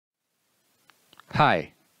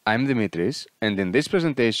Hi, I'm Dimitris, and in this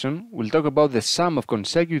presentation we'll talk about the sum of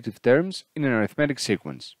consecutive terms in an arithmetic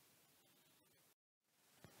sequence.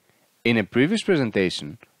 In a previous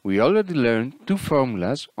presentation, we already learned two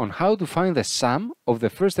formulas on how to find the sum of the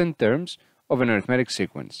first n terms of an arithmetic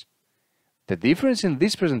sequence. The difference in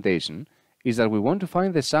this presentation is that we want to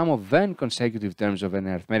find the sum of n consecutive terms of an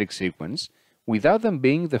arithmetic sequence without them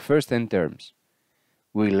being the first n terms.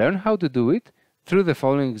 We'll learn how to do it through the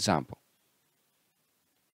following example.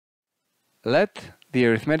 Let the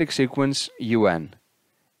arithmetic sequence un.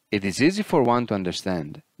 It is easy for one to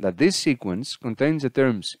understand that this sequence contains the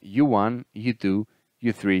terms u1, u2,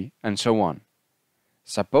 u3, and so on.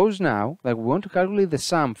 Suppose now that we want to calculate the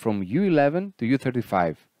sum from u11 to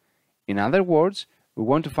u35. In other words, we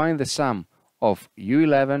want to find the sum of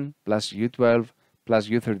u11 plus u12 plus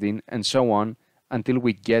u13 and so on until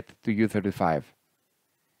we get to u35.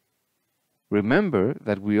 Remember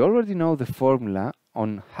that we already know the formula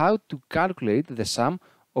on how to calculate the sum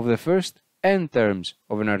of the first n terms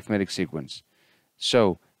of an arithmetic sequence.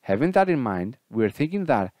 So, having that in mind, we are thinking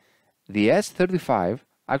that the S35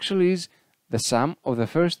 actually is the sum of the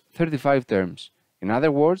first 35 terms. In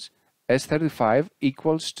other words, S35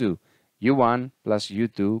 equals to u1 plus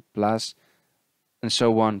u2 plus and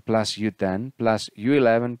so on plus u10 plus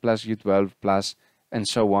u11 plus u12 plus and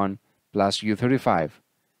so on plus u35.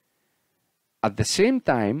 At the same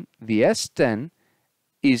time, the S10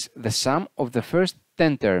 is the sum of the first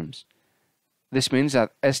 10 terms. This means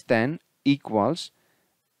that S10 equals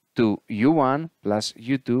to u1 plus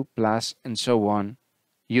u2 plus and so on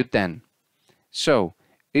u10. So,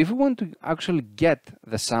 if we want to actually get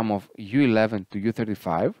the sum of u11 to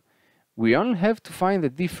u35, we only have to find the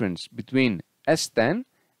difference between S10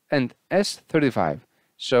 and S35.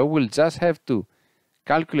 So, we'll just have to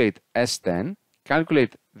calculate S10,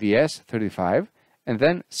 calculate the S35, and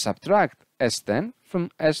then subtract S10 from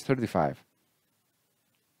S35.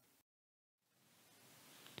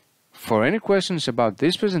 For any questions about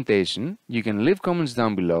this presentation, you can leave comments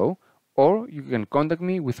down below, or you can contact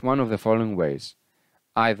me with one of the following ways,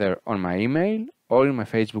 either on my email or in my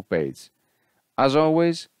Facebook page. As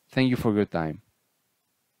always, thank you for your time.